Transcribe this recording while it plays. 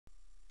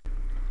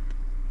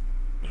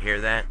hear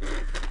that?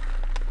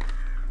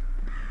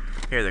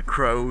 Hear the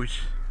crows?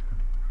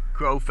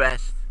 Crow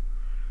fest.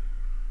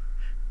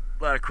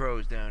 A lot of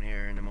crows down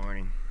here in the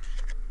morning.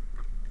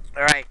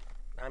 Alright,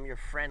 I'm your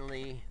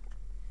friendly,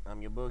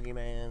 I'm your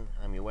boogeyman,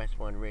 I'm your West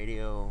One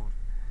Radio.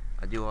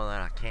 I do all that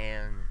I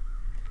can.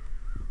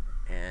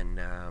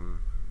 And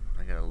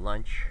I got a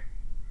lunch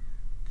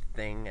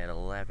thing at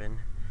 11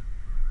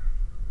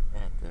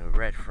 at the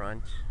Red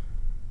Front.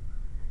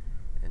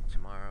 And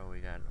tomorrow we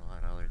got a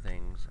lot of other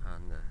things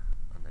on the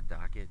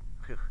docket.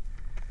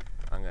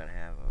 I'm gonna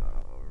have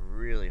a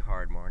really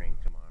hard morning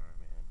tomorrow,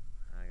 man.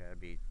 I gotta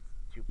be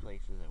 2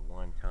 places at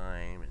one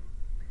time and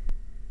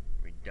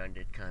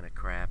redundant kind of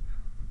crap.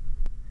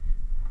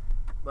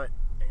 But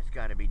it's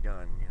gotta be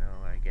done, you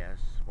know, I guess.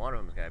 One of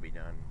them's gotta be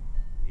done.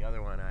 The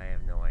other one, I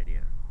have no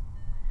idea.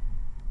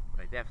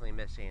 But I definitely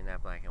miss seeing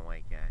that black and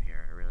white cat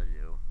here. I really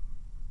do.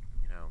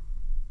 You know.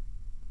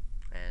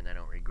 And I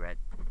don't regret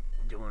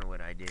doing what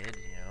I did,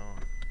 you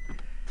know.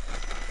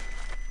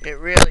 It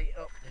really...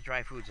 Oh, the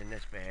dry food's in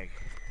this bag.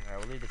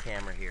 Alright, we'll leave the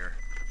camera here.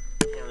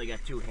 I only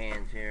got 2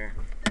 hands here.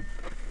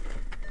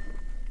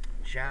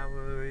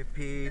 Showery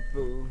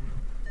people.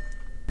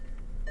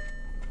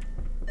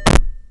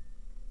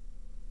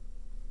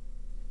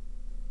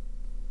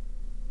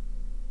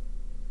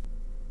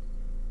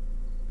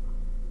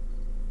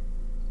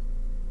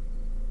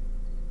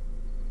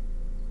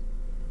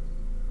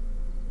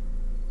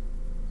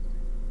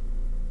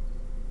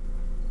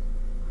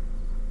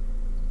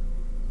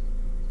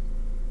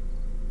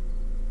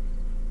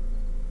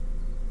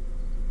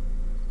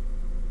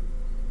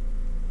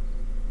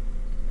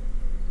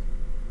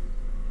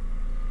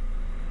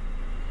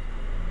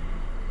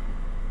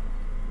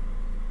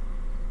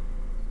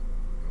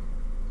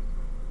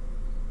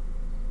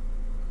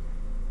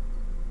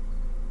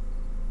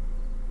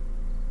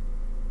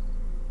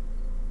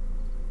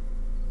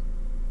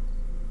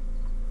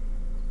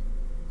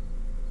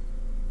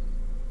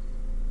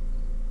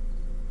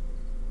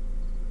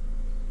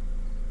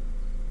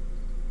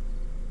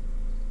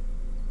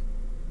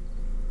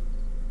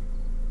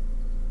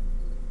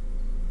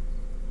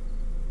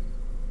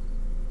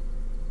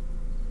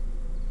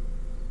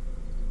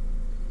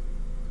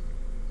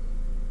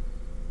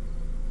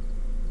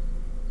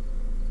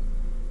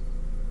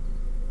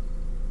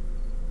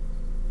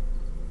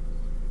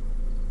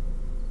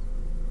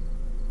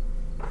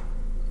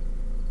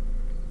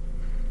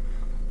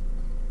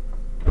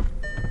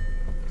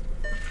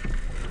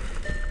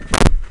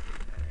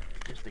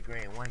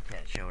 Gray and white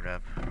cat showed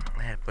up.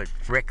 I had to put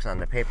bricks on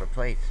the paper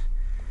plates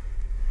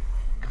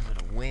because of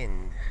the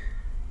wind.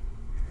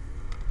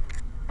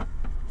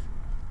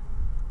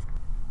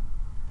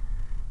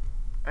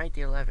 Alright,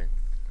 the 11th.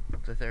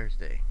 It's a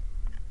Thursday.